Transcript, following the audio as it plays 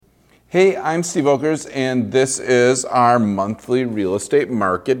Hey, I'm Steve Volkers, and this is our monthly real estate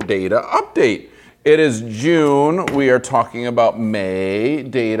market data update. It is June. We are talking about May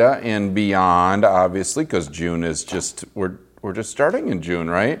data and beyond, obviously, because June is just, we're just starting in June,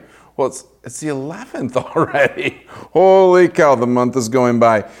 right? Well, it's the 11th already. Holy cow, the month is going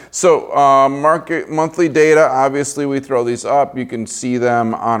by. So market monthly data, obviously we throw these up. You can see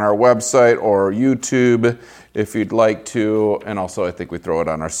them on our website or YouTube if you'd like to. And also I think we throw it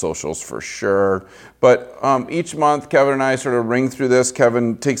on our socials for sure. But each month, Kevin and I sort of ring through this.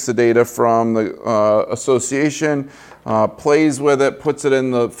 Kevin takes the data from the association, plays with it, puts it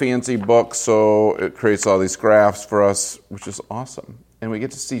in the fancy book, so it creates all these graphs for us, which is awesome. And we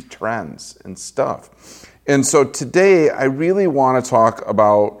get to see trends and stuff. And so today, I really want to talk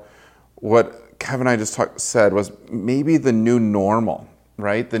about what Kevin and I just said was maybe the new normal,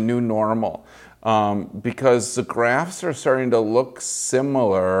 right? The new normal. Because the graphs are starting to look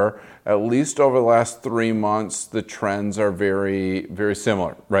similar, at least over the last 3 months, the trends are very, very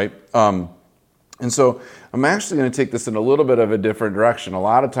similar, right? And so I'm actually going to take this in a little bit of a different direction. A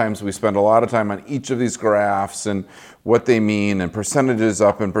lot of times we spend a lot of time on each of these graphs and what they mean and percentages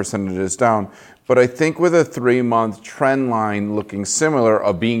up and percentages down. But I think with a 3-month trend line looking similar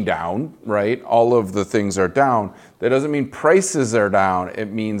of being down, right? All of the things are down. That doesn't mean prices are down.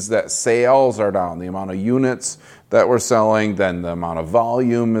 It means that sales are down. The amount of units that we're selling, then the amount of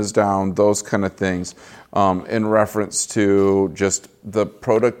volume is down, those kind of things. In reference to just the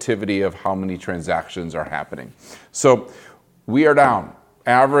productivity of how many transactions are happening. So we are down.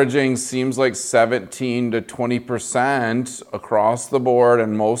 Averaging seems like 17 to 20% across the board,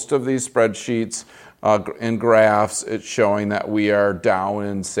 and most of these spreadsheets and graphs, it's showing that we are down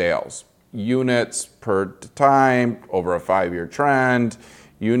in sales. Units per time, over a 5-year trend,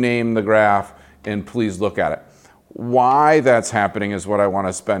 you name the graph, and please look at it. Why that's happening is what I want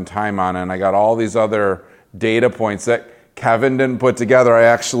to spend time on, and I got all these other data points that Kevin didn't put together. I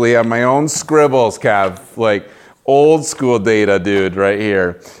actually have my own scribbles, Kev, like old school data, dude, right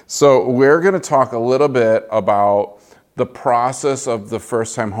here. So we're going to talk a little bit about the process of the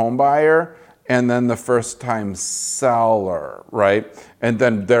first-time home buyer and then the first-time seller, right? And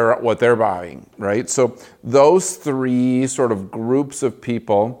then what they're buying, right? So those three sort of groups of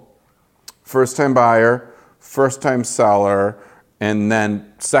people, first-time buyer, first-time seller, and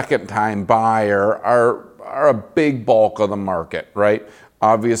then second-time buyer are a big bulk of the market, right?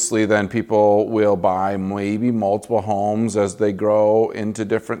 Obviously, then people will buy maybe multiple homes as they grow into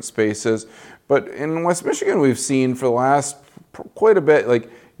different spaces. But in West Michigan, we've seen for the last quite a bit, like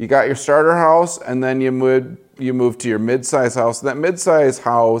you got your starter house, and then you move to your mid-size house. That mid-size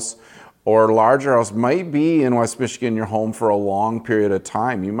house or larger house might be in West Michigan your home for a long period of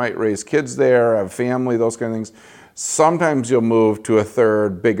time. You might raise kids there, have family, those kind of things. Sometimes you'll move to a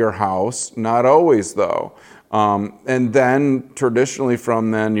third, bigger house. Not always, though. And then traditionally from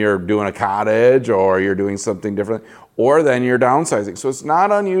then you're doing a cottage or you're doing something different, or then you're downsizing. So it's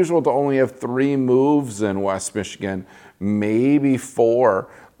not unusual to only have 3 moves in West Michigan, maybe 4.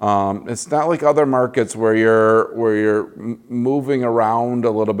 It's not like other markets where you're moving around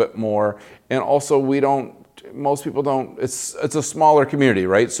a little bit more. And also most people don't, it's a smaller community,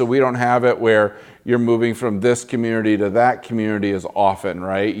 right? So we don't have it where you're moving from this community to that community as often,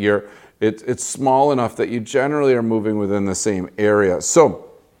 right? It's small enough that you generally are moving within the same area. So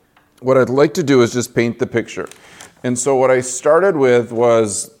what I'd like to do is just paint the picture. And so what I started with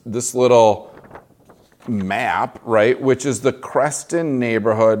was this little map, right, which is the Creston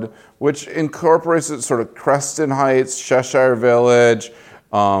neighborhood, which incorporates it sort of Creston Heights, Cheshire Village,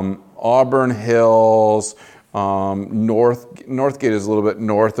 Auburn Hills, Northgate is a little bit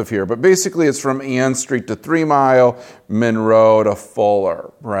north of here, but basically it's from Ann Street to 3 Mile, Monroe to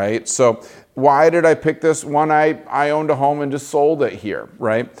Fuller, right? So why did I pick this? One, I owned a home and just sold it here,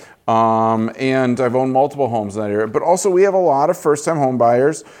 right? And I've owned multiple homes in that area, but also we have a lot of first-time home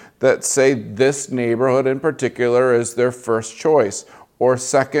buyers that say this neighborhood in particular is their first choice or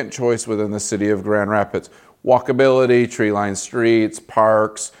second choice within the city of Grand Rapids. Walkability, tree-lined streets,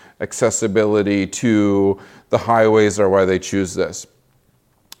 parks, accessibility to the highways are why they choose this.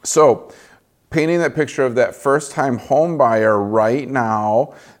 So painting that picture of that first-time home buyer right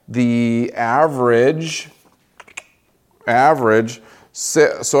now, the average,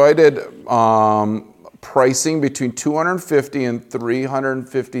 so I did pricing between $250,000 and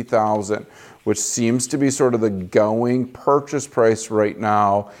 $350,000, which seems to be sort of the going purchase price right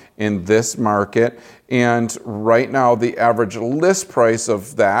now in this market. And right now, the average list price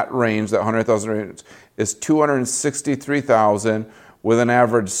of that range, that $100,000 range, is $263,000, with an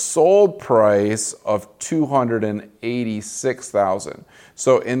average sold price of $286,000.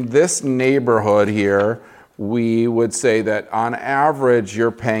 So in this neighborhood here, we would say that on average, you're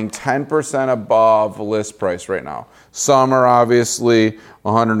paying 10% above list price right now. Some are obviously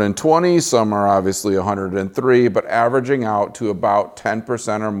 120, some are obviously 103, but averaging out to about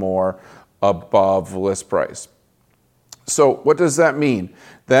 10% or more above list price. So what does that mean?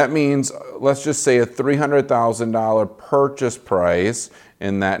 That means, let's just say a $300,000 purchase price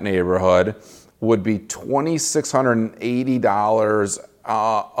in that neighborhood would be $2,680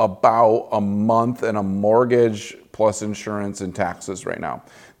 about a month in a mortgage plus insurance and taxes right now.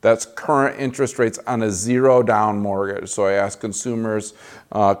 That's current interest rates on a zero down mortgage. So I ask consumers,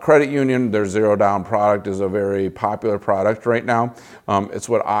 credit union, their zero down product is a very popular product right now. It's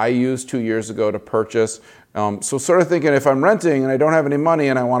what I used 2 years ago to purchase. So sort of thinking if I'm renting and I don't have any money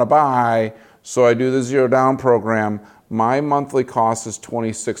and I want to buy, so I do the zero down program, my monthly cost is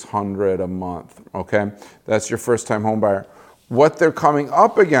 $2,600 a month, okay? That's your first time home buyer. What they're coming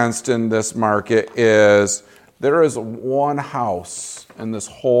up against in this market is there is one house in this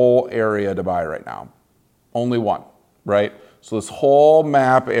whole area to buy right now. Only one, right? So this whole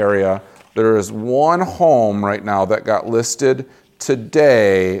map area, there is one home right now that got listed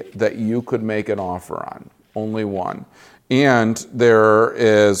today that you could make an offer on. Only one. And there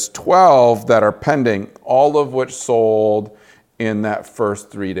is 12 that are pending, all of which sold in that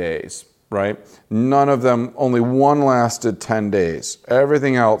first 3 days, right? None of them, only one lasted 10 days.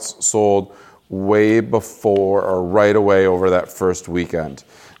 Everything else sold way before or right away over that first weekend.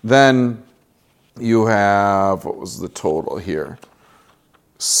 Then you have, what was the total here?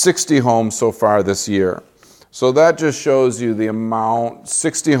 60 homes so far this year. So that just shows you the amount,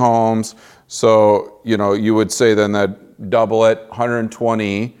 60 homes. So, you would say then that double it,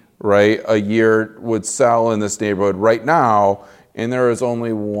 120, right? A year would sell in this neighborhood right now, and there is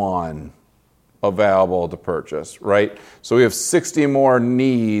only one available to purchase, right? So we have 60 more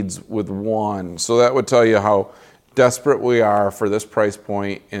needs with one. So that would tell you how desperate we are for this price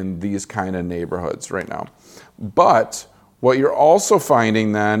point in these kind of neighborhoods right now. But what you're also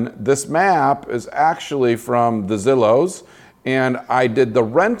finding then, this map is actually from the Zillows, and I did the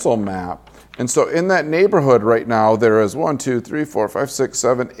rental map. And so in that neighborhood right now, there is 1, 2, 3, 4, 5, 6,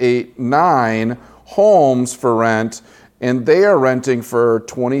 7, 8, 9 homes for rent, and they are renting for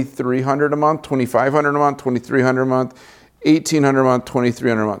 $2,300 a month, $2,500 a month, $2,300 a month, $1,800 a month,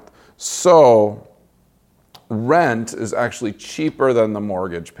 $2,300 a month. So rent is actually cheaper than the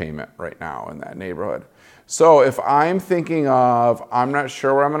mortgage payment right now in that neighborhood. So if I'm thinking of, I'm not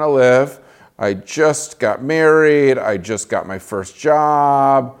sure where I'm going to live, I just got married, I just got my first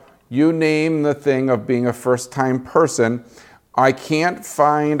job, you name the thing of being a first-time person, I can't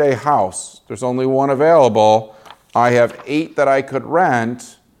find a house. There's only one available. I have 8 that I could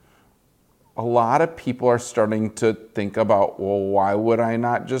rent. A lot of people are starting to think about, well, why would I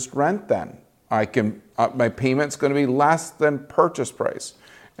not just rent then? My payment's going to be less than purchase price,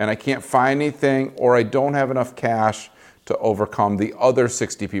 and I can't find anything, or I don't have enough cash to overcome the other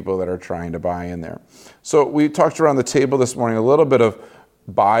 60 people that are trying to buy in there. So we talked around the table this morning a little bit of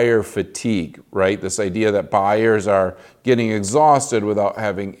buyer fatigue, right? This idea that buyers are getting exhausted without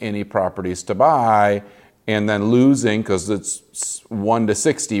having any properties to buy, and then losing, because it's 1 to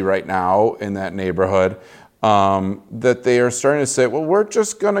 60 right now in that neighborhood, that they are starting to say, well, we're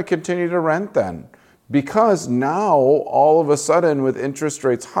just going to continue to rent then. Because now, all of a sudden, with interest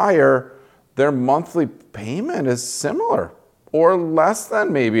rates higher, their monthly payment is similar or less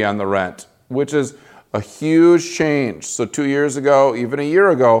than maybe on the rent, which is a huge change. So 2 years ago, even a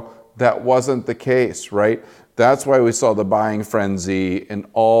year ago, that wasn't the case, right? That's why we saw the buying frenzy and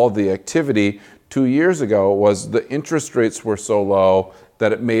all the activity 2 years ago was the interest rates were so low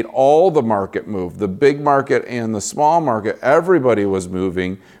that it made all the market move. The big market and the small market, everybody was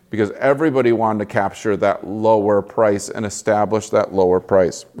moving because everybody wanted to capture that lower price and establish that lower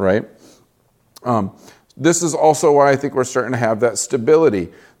price, right? This is also why I think we're starting to have that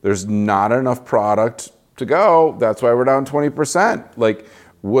stability. There's not enough product to go. That's why we're down 20%. Like,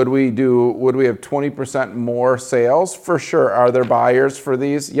 would we have 20% more sales? For sure. Are there buyers for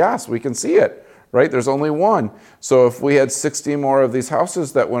these? Yes, we can see it, right? There's only one. So if we had 60 more of these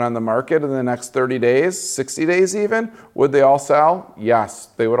houses that went on the market in the next 30 days, 60 days even, would they all sell? Yes,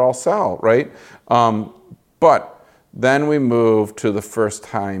 they would all sell, right? But then we move to the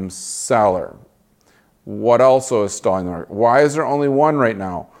first-time seller. What also is stalling the market? Why is there only one right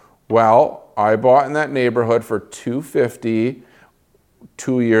now? Well, I bought in that neighborhood for $250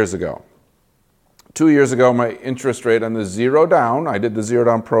 2 years ago. 2 years ago, my interest rate on the zero down, I did the zero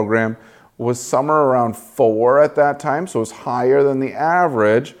down program, was somewhere around 4 at that time, so it was higher than the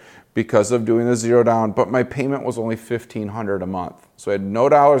average because of doing the zero down, but my payment was only $1,500 a month. So I had no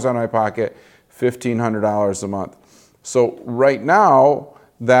dollars on my pocket, $1,500 a month. So right now,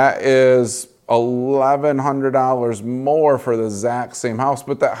 that is $1,100 more for the exact same house,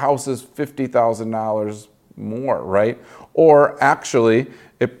 but that house is $50,000 more, right? Or actually,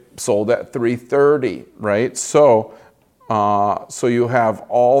 it sold at $330,000, right? So you have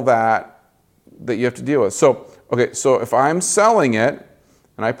all that you have to deal with. So if I'm selling it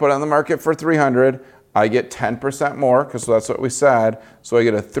and I put it on the market for $300,000, I get 10% more because that's what we said. So I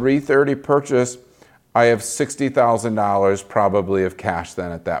get a $330,000 purchase. I have $60,000 probably of cash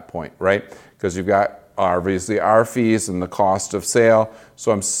then at that point, right? Because you've got obviously our fees and the cost of sale.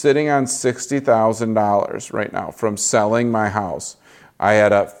 So I'm sitting on $60,000 right now from selling my house. I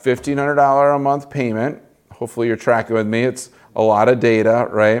had a $1,500 a month payment. Hopefully you're tracking with me. It's a lot of data,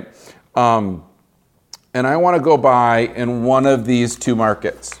 right? And I want to go buy in one of these two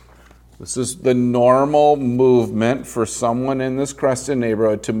markets. This is the normal movement for someone in this Creston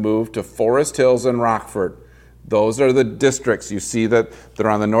neighborhood to move to Forest Hills and Rockford. Those are the districts. You see that they're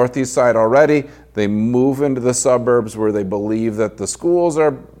on the northeast side already. They move into the suburbs where they believe that the schools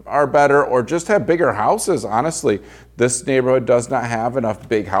are better or just have bigger houses, honestly. This neighborhood does not have enough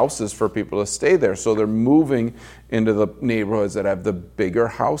big houses for people to stay there. So they're moving into the neighborhoods that have the bigger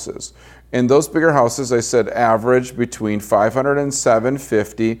houses. And those bigger houses, I said, average between $500 and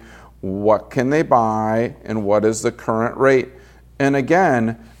 $750. What can they buy and what is the current rate? And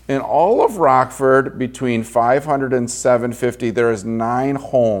again, in all of Rockford, between $500 and $750, there is 9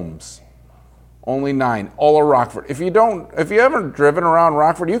 homes. Only 9, all of Rockford. If you haven't driven around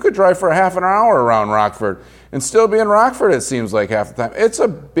Rockford, you could drive for a half an hour around Rockford and still be in Rockford, it seems like half the time. It's a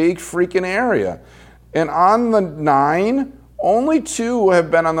big freaking area. And on the 9, only 2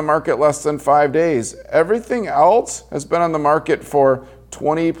 have been on the market less than 5 days. Everything else has been on the market for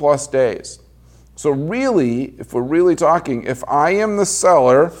 20 plus days. So really, if we're really talking, if I am the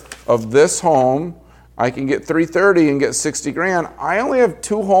seller of this home, I can get $330,000 and get $60,000. I only have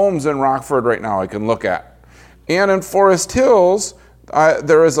 2 homes in Rockford right now I can look at. And in Forest Hills,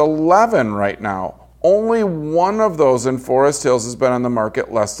 there is 11 right now. Only 1 of those in Forest Hills has been on the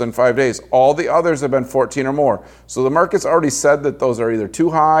market less than 5 days. All the others have been 14 or more. So the market's already said that those are either too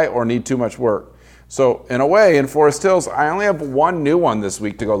high or need too much work. So in a way, in Forest Hills, I only have 1 new one this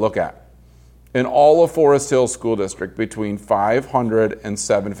week to go look at. In all of Forest Hills School District, between $500 and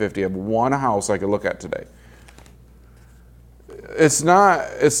 $750, I have 1 house I could look at today.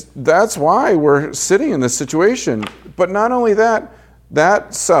 That's why we're sitting in this situation. But not only that,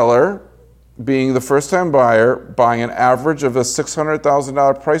 that seller, being the first-time buyer, buying an average of a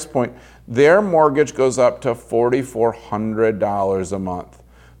 $600,000 price point, their mortgage goes up to $4,400 a month.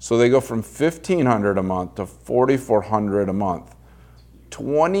 So they go from $1,500 a month to $4,400 a month.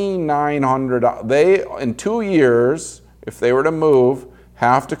 $2,900. They, in 2 years, if they were to move,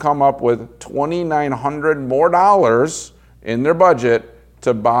 have to come up with $2,900 more dollars in their budget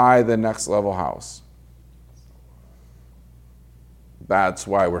to buy the next level house. That's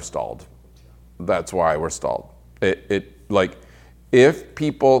why we're stalled. That's why we're stalled. If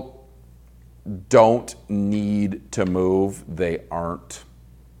people don't need to move, they aren't.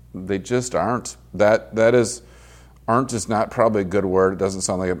 They just aren't. Aren't is not probably a good word. It doesn't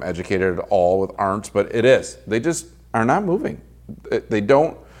sound like I'm educated at all with aren't, but it is. They just are not moving. They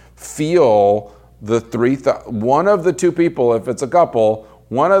don't feel the one of the 2 people, if it's a couple,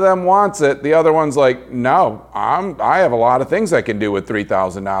 one of them wants it, the other one's like, no, I have a lot of things I can do with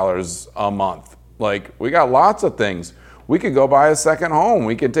 $3,000 a month. Like, we got lots of things. We could go buy a second home.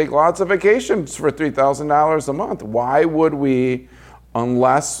 We could take lots of vacations for $3,000 a month. Why would we,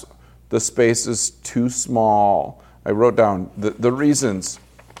 unless the space is too small? I wrote down the reasons.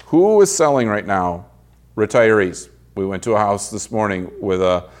 Who is selling right now? Retirees. We went to a house this morning with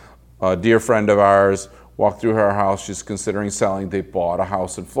a dear friend of ours, walked through her house. She's considering selling. They bought a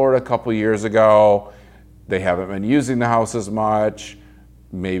house in Florida a couple years ago. They haven't been using the house as much.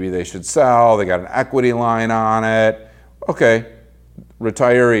 Maybe they should sell. They got an equity line on it. Okay,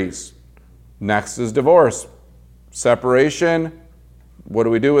 retirees. Next is divorce. Separation. What do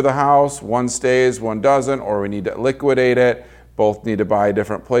we do with the house? One stays, one doesn't, or we need to liquidate it. Both need to buy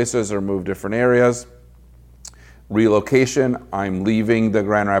different places or move different areas. Relocation. I'm leaving the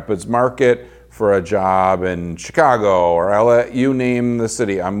Grand Rapids market for a job in Chicago or LA. You name the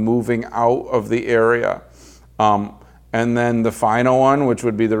city. I'm moving out of the area. And then the final one, which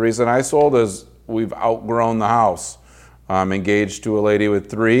would be the reason I sold, is we've outgrown the house. I'm engaged to a lady with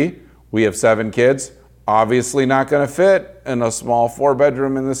 3. We have 7 kids. Obviously not going to fit in a small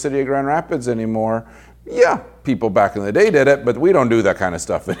 4-bedroom in the city of Grand Rapids anymore. Yeah, people back in the day did it, but we don't do that kind of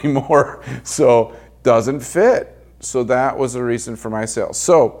stuff anymore. So doesn't fit. So that was the reason for my sale.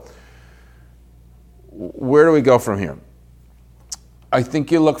 So where do we go from here? I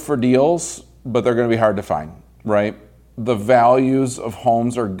think you look for deals, but they're going to be hard to find, right? The values of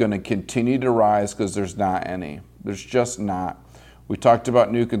homes are going to continue to rise because there's not any. There's just not. We talked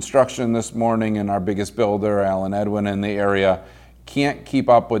about new construction this morning, and our biggest builder, Alan Edwin, in the area, can't keep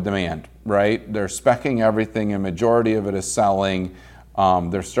up with demand, right? They're speccing everything, and majority of it is selling.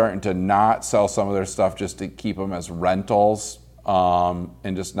 They're starting to not sell some of their stuff just to keep them as rentals,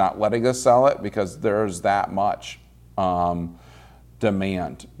 and just not letting us sell it because there's that much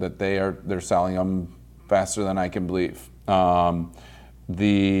demand that they're selling them faster than I can believe.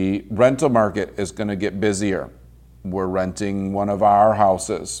 The rental market is going to get busier. We're renting one of our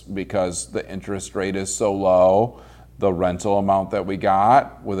houses because the interest rate is so low. The rental amount that we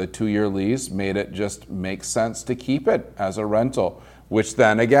got with a 2-year lease made it just make sense to keep it as a rental, which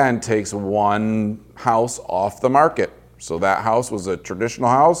then again takes one house off the market. So that house was a traditional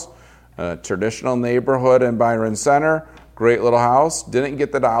house, a traditional neighborhood in Byron Center, great little house, didn't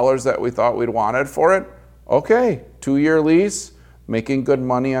get the dollars that we thought we'd wanted for it. Okay, 2-year lease, making good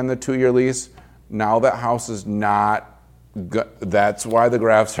money on the 2-year lease. Now that house is not good. That's why the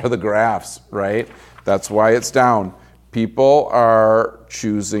graphs are the graphs, right? That's why it's down. People are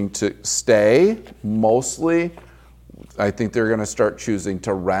choosing to stay, mostly. I think they're going to start choosing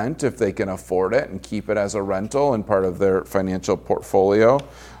to rent if they can afford it and keep it as a rental and part of their financial portfolio.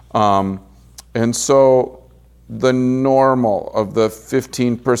 And so the normal of the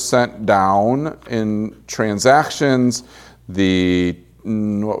 15% down in transactions, the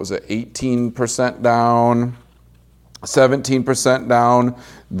 18% down, 17% down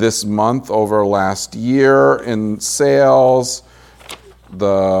this month over last year in sales.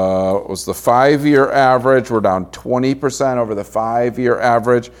 The 5-year average. We're down 20% over the 5-year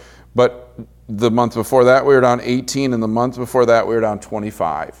average. But the month before that, we were down 18, and the month before that, we were down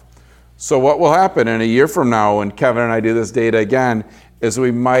 25. So what will happen in a year from now when Kevin and I do this data again is we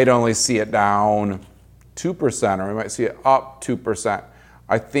might only see it down 2%, or we might see it up 2%.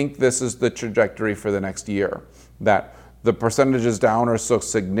 I think this is the trajectory for the next year, that the percentages down are so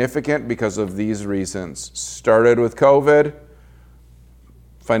significant because of these reasons. Started with COVID,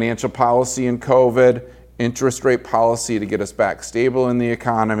 financial policy in COVID, interest rate policy to get us back stable in the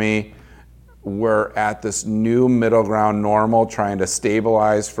economy. We're at this new middle ground normal, trying to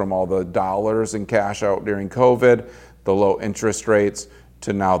stabilize from all the dollars and cash out during COVID, the low interest rates,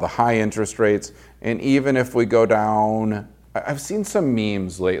 to now the high interest rates. And even if we go down, I've seen some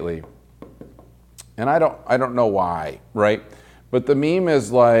memes lately, and I don't know why, right? But the meme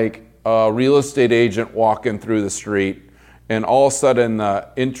is like a real estate agent walking through the street, and all of a sudden the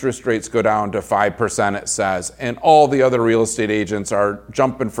interest rates go down to 5%, it says, and all the other real estate agents are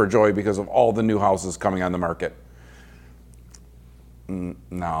jumping for joy because of all the new houses coming on the market.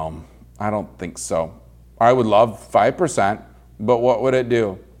 No, I don't think so. I would love 5%, but what would it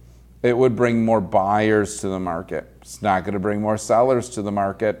do? It would bring more buyers to the market. It's not going to bring more sellers to the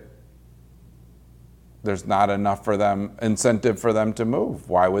market. There's not enough for them, incentive for them to move.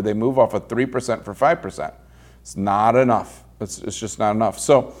 Why would they move off of 3% for 5%? It's not enough. It's just not enough.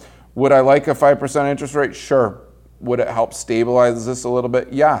 So would I like a 5% interest rate? Sure. Would it help stabilize this a little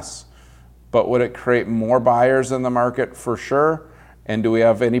bit? Yes. But would it create more buyers in the market? For sure. And do we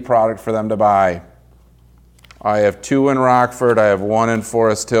have any product for them to buy? I have 2 in Rockford, I have 1 in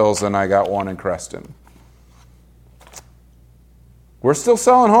Forest Hills, and I got 1 in Creston. We're still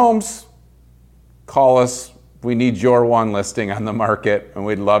selling homes. Call us. We need your one listing on the market, and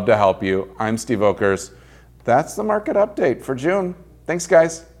we'd love to help you. I'm Steve Volkers. That's the market update for June. Thanks,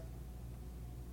 guys.